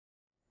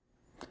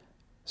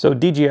So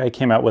DJI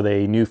came out with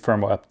a new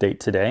firmware update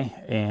today,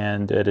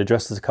 and it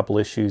addresses a couple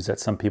issues that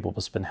some people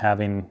have been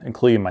having,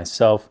 including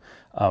myself.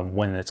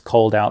 When it's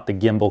cold out, the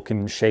gimbal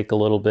can shake a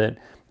little bit.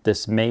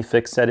 This may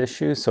fix that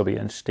issue, so it'll be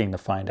interesting to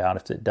find out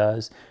if it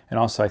does. And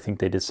also I think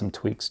they did some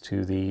tweaks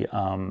to the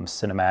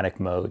cinematic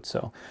mode.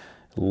 So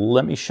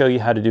let me show you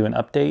how to do an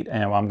update,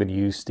 and I'm going to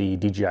use the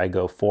DJI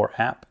Go 4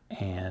 app,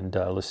 and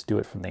let's do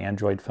it from the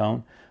Android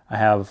phone. I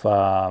have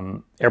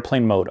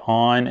airplane mode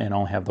on and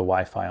only have the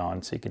Wi-Fi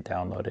on, so you can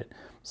download it.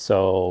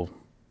 So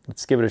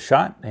let's give it a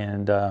shot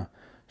and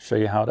show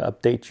you how to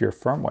update your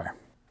firmware.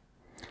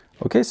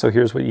 Okay, so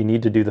here's what you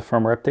need to do the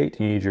firmware update.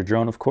 You need your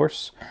drone, of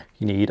course.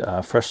 You need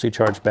a freshly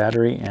charged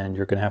battery, and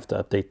you're going to have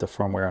to update the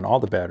firmware on all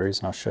the batteries,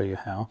 and I'll show you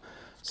how.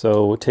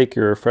 So take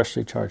your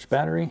freshly charged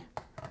battery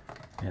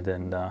and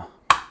then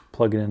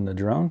plug it in the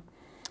drone.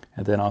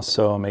 And then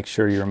also make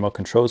sure your remote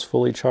control is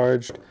fully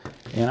charged.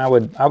 And I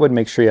would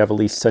make sure you have at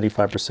least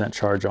 75%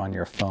 charge on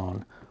your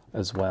phone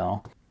as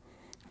well.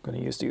 I'm going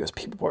to use the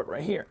USB port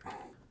right here.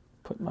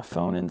 Put my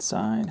phone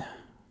inside.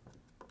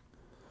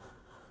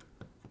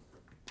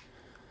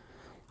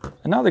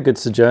 Another good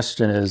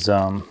suggestion is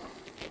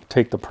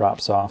take the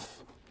props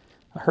off.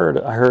 I heard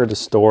a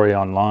story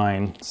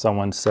online.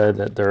 Someone said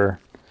that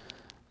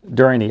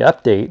during the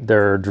update,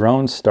 their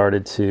drone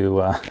started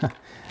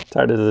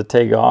to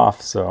take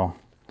off. So,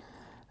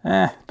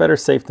 better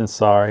safe than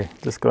sorry.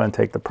 Just go ahead and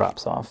take the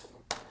props off.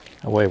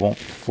 That way it won't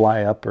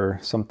fly up or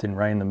something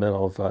right in the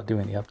middle of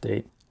doing the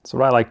update. So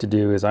what I like to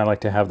do is I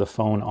like to have the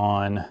phone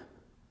on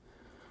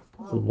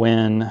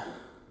when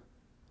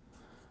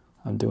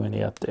I'm doing the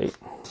update.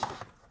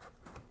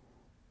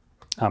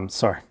 I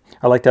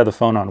like to have the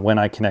phone on when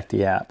I connect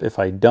the app. If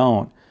I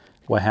don't,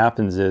 what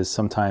happens is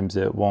sometimes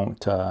it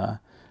won't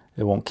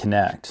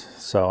connect.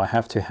 So I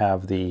have to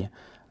have the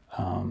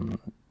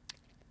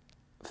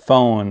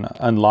phone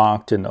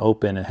unlocked and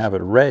open and have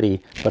it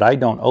ready, but I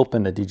don't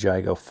open the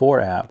DJI Go 4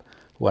 app.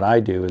 What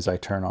I do is I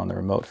turn on the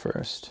remote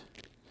first.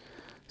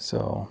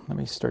 So let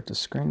me start the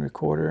screen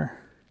recorder.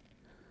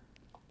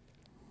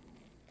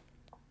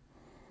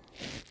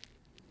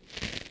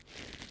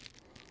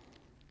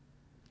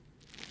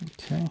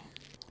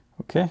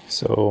 Okay,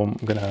 so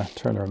I'm gonna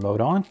turn the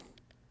remote on,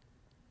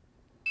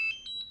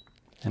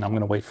 and I'm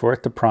gonna wait for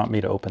it to prompt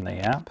me to open the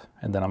app,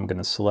 and then I'm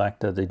gonna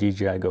select the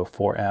DJI Go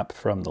 4 app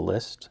from the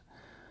list,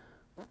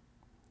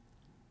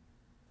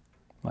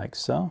 like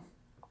so.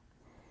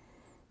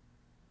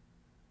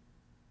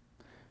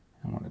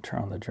 I'm gonna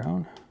turn on the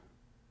drone.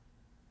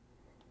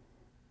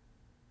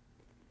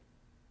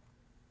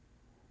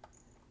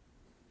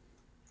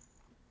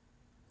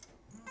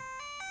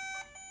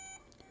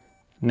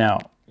 Now,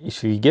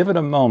 if you give it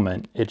a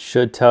moment, it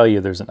should tell you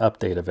there's an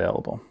update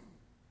available.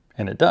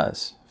 And it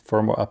does.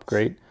 Firmware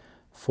upgrade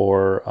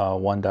for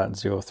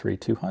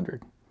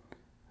 1.03200.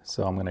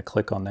 So I'm going to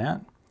click on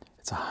that.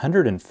 It's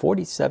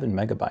 147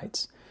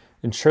 megabytes.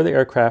 Ensure the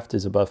aircraft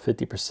is above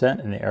 50%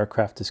 and the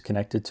aircraft is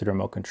connected to the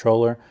remote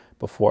controller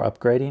before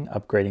upgrading.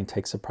 Upgrading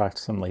takes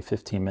approximately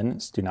 15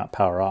 minutes. Do not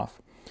power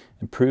off.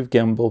 Improve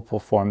gimbal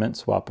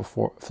performance while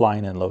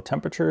flying in low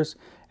temperatures.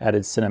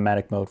 Added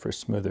cinematic mode for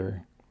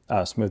smoother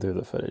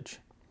the footage.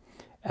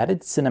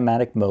 Added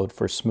cinematic mode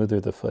for smoother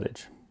the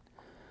footage.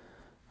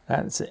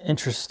 That's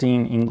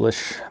interesting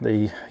English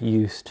they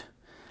used.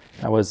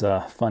 That was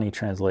a funny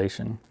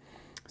translation.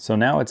 So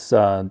now it's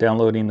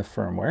downloading the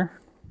firmware.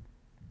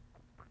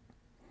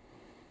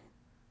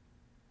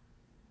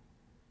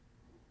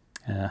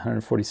 And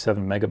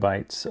 147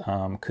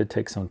 megabytes could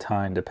take some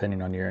time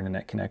depending on your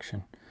internet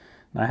connection.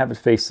 Now I have it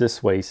face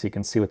this way so you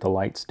can see what the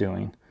light's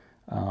doing.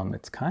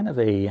 It's kind of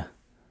a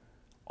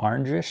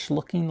orangish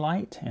looking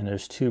light, and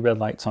there's two red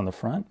lights on the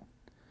front.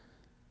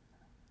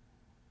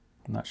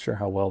 I'm not sure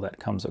how well that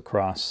comes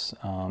across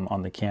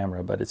on the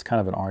camera, but it's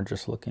kind of an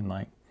orangish looking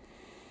light.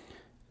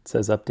 It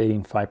says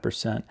updating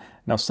 5%.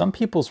 Now some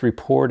people's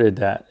reported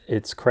that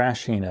it's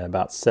crashing at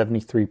about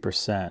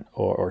 73%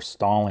 or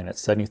stalling at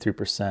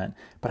 73%,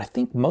 but I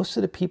think most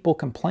of the people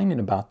complaining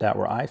about that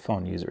were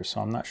iPhone users,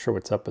 so I'm not sure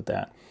what's up with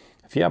that.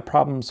 If you have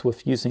problems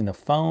with using the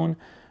phone,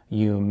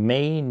 you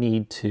may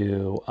need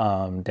to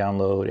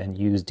download and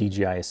use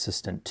DJI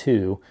Assistant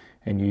 2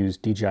 and use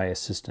DJI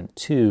Assistant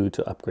 2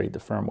 to upgrade the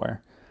firmware.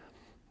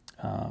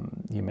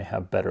 You may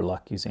have better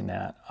luck using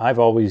that. I've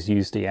always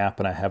used the app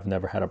and I have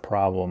never had a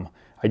problem.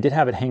 I did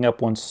have it hang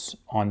up once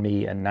on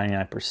me at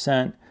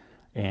 99%,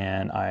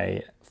 and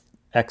I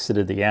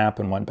exited the app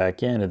and went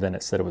back in, and then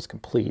it said it was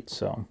complete.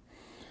 So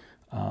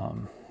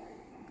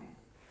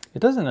it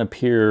doesn't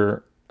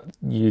appear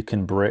you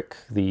can brick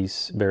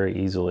these very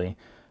easily.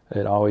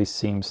 It always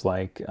seems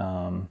like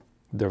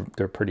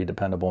they're pretty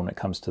dependable when it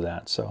comes to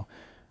that. So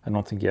I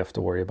don't think you have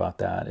to worry about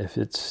that. If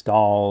it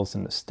stalls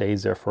and it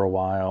stays there for a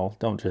while,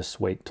 don't just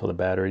wait till the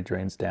battery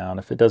drains down.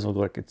 If it doesn't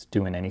look like it's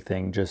doing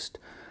anything, just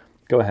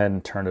go ahead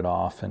and turn it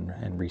off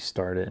and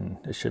restart it, and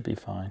it should be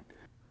fine.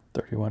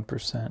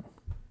 31%.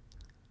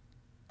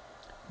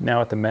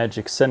 Now at the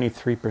magic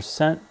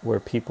 73%, where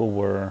people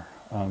were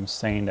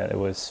saying that it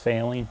was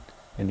failing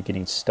and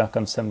getting stuck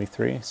on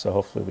 73, so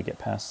hopefully we get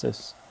past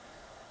this.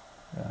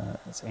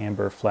 It's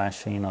amber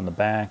flashing on the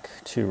back,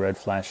 2 red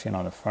flashing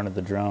on the front of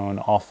the drone.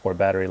 All 4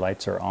 battery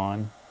lights are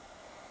on.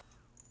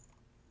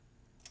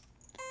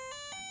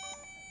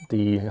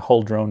 The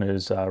whole drone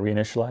is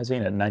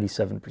reinitializing at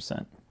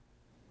 97%.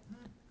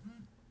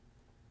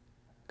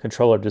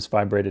 Controller just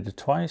vibrated it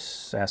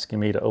twice, asking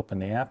me to open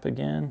the app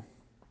again.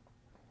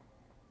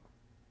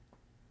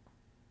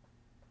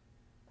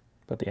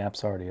 But the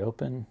app's already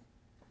open.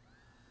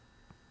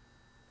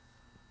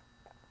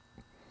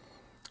 It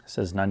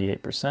says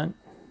 98%.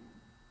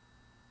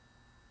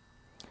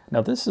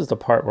 Now this is the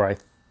part where I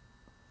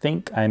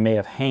think I may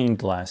have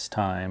hanged last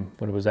time,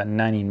 but it was at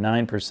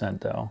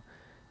 99% though.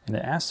 And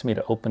it asked me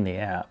to open the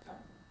app.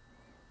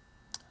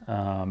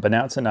 But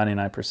now it's at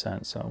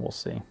 99%, so we'll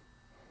see.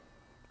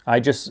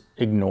 I just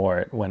ignore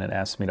it when it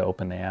asks me to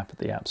open the app, but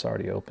the app's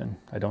already open.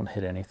 I don't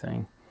hit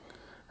anything.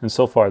 And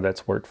so far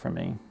that's worked for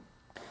me.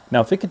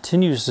 Now if it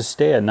continues to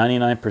stay at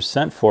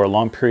 99% for a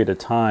long period of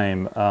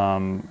time,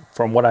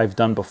 from what I've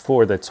done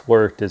before that's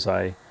worked is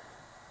I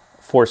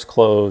force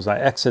close, I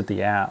exit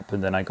the app,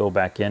 and then I go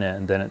back in it,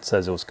 and then it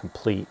says it was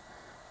complete.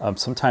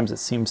 Sometimes it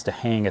seems to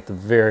hang at the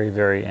very,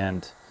 very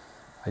end.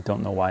 I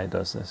don't know why it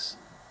does this.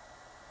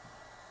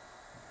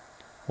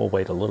 We'll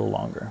wait a little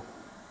longer.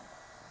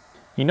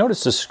 You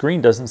notice the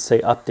screen doesn't say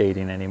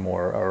updating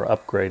anymore or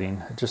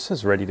upgrading. It just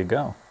says ready to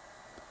go.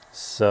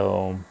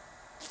 So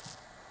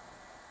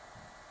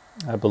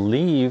I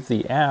believe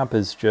the app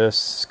is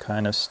just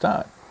kind of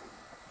stuck.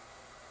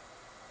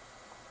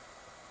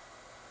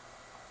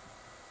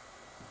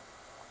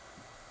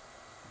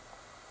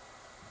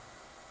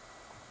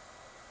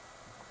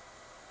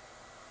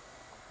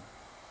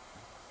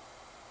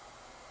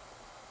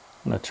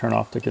 I'm going to turn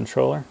off the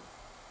controller.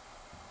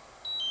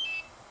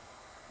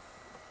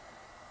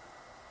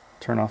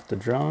 Turn off the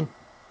drone.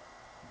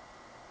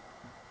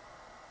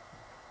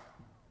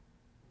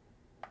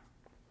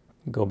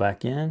 Go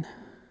back in.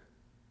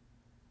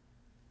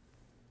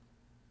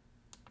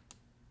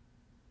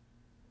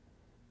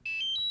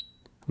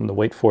 I'm going to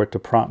wait for it to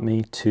prompt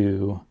me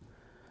to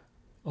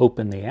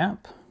open the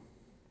app.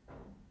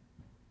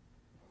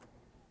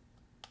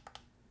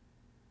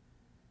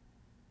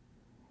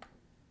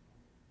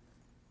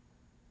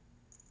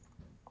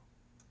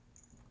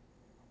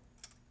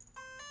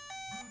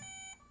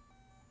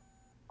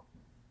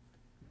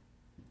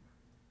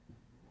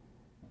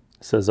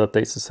 It says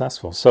update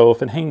successful. So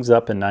if it hangs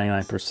up at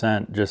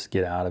 99%, just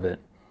get out of it.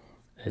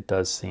 It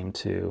does seem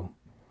to.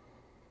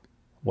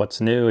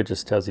 What's new? It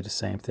just tells you the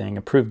same thing.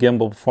 Improved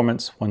gimbal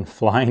performance when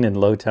flying in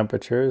low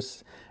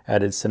temperatures.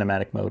 Added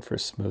cinematic mode for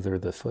smoother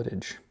the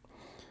footage.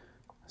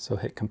 So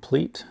hit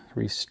complete.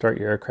 Restart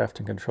your aircraft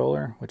and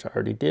controller, which I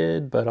already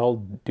did, but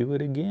I'll do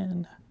it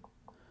again.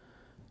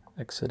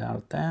 Exit out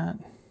of that.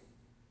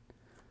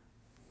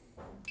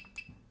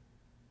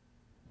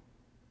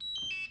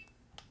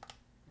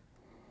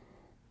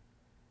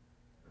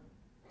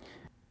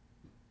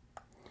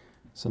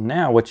 So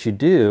now what you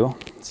do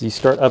is you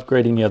start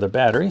upgrading the other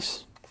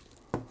batteries.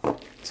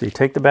 So you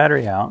take the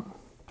battery out,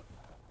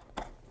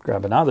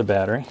 grab another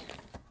battery,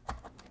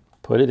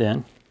 put it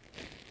in,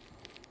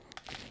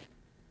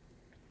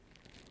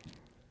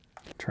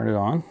 turn it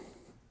on,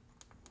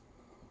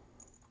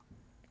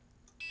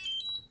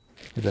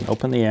 and then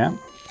open the app.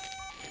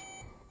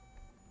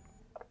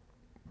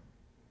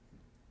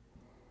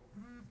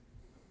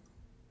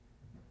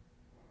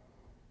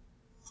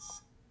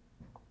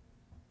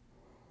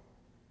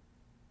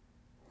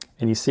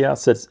 And you see how it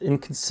says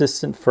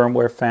inconsistent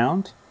firmware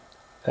found?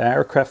 The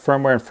aircraft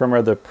firmware and firmware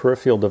of the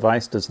peripheral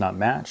device does not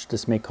match.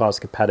 This may cause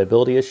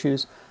compatibility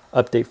issues.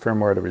 Update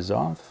firmware to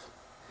resolve.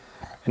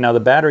 And now the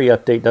battery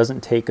update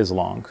doesn't take as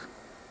long.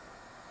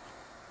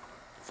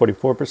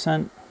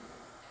 44%,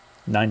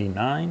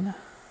 99%.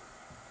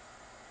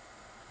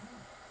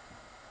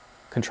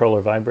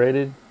 Controller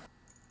vibrated.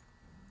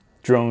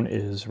 Drone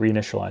is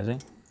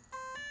reinitializing.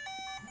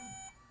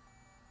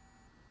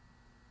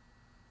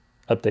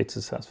 Update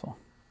successful.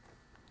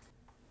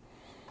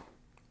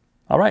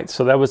 All right,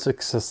 so that was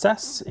a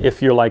success.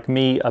 If you're like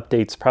me,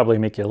 updates probably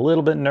make you a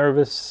little bit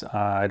nervous.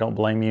 I don't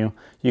blame you.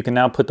 You can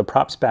now put the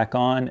props back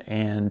on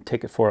and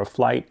take it for a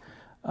flight.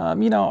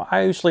 You know,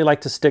 I usually like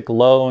to stick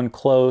low and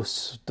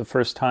close the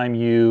first time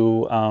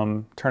you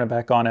turn it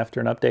back on after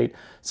an update.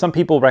 Some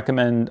people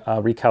recommend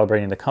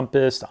recalibrating the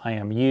compass,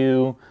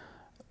 IMU,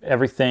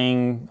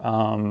 everything.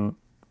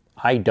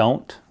 I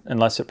don't,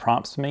 unless it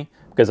prompts me,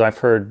 because I've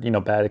heard, you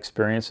know, bad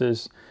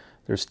experiences.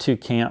 There's two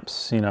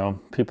camps, you know,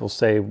 people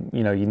say,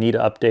 you know, you need to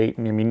update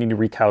and you need to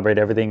recalibrate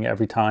everything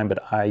every time,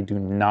 but I do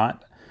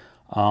not.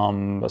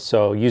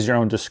 So use your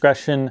own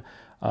discretion,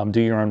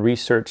 do your own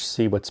research,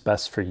 see what's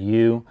best for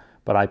you.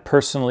 But I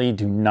personally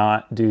do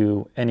not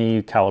do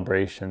any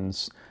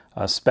calibrations,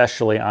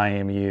 especially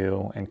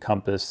IMU and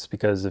compass,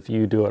 because if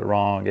you do it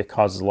wrong, it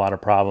causes a lot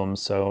of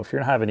problems. So if you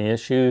don't have any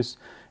issues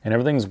and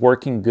everything's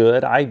working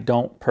good, I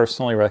don't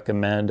personally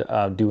recommend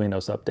doing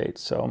those updates.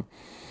 So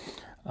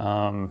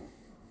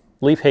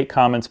leave hate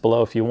comments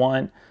below if you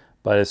want,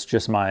 but it's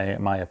just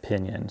my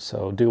opinion.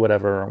 So do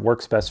whatever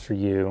works best for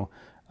you.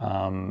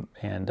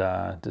 and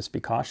just be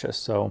cautious.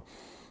 So,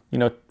 you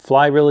know,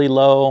 fly really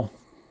low,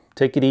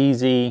 take it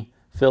easy,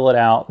 fill it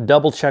out,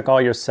 double check all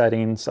your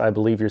settings. I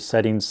believe your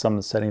settings, some of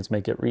the settings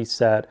may get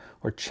reset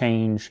or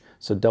change.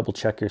 So double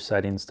check your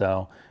settings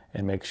though,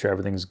 and make sure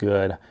everything's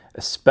good,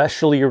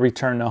 especially your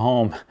return to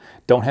home.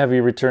 Don't have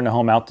your return to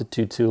home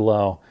altitude too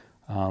low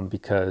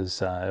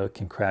because it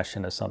can crash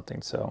into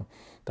something. So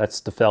that's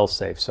the fail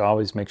safe. So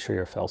always make sure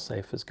your fail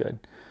safe is good.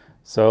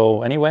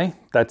 So anyway,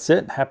 that's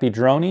it. Happy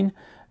droning.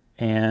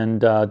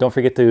 And don't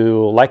forget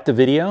to like the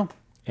video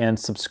and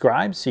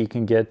subscribe so you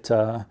can get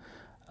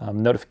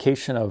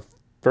notification of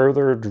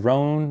further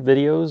drone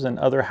videos and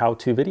other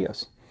how-to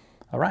videos.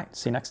 All right,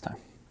 see you next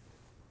time.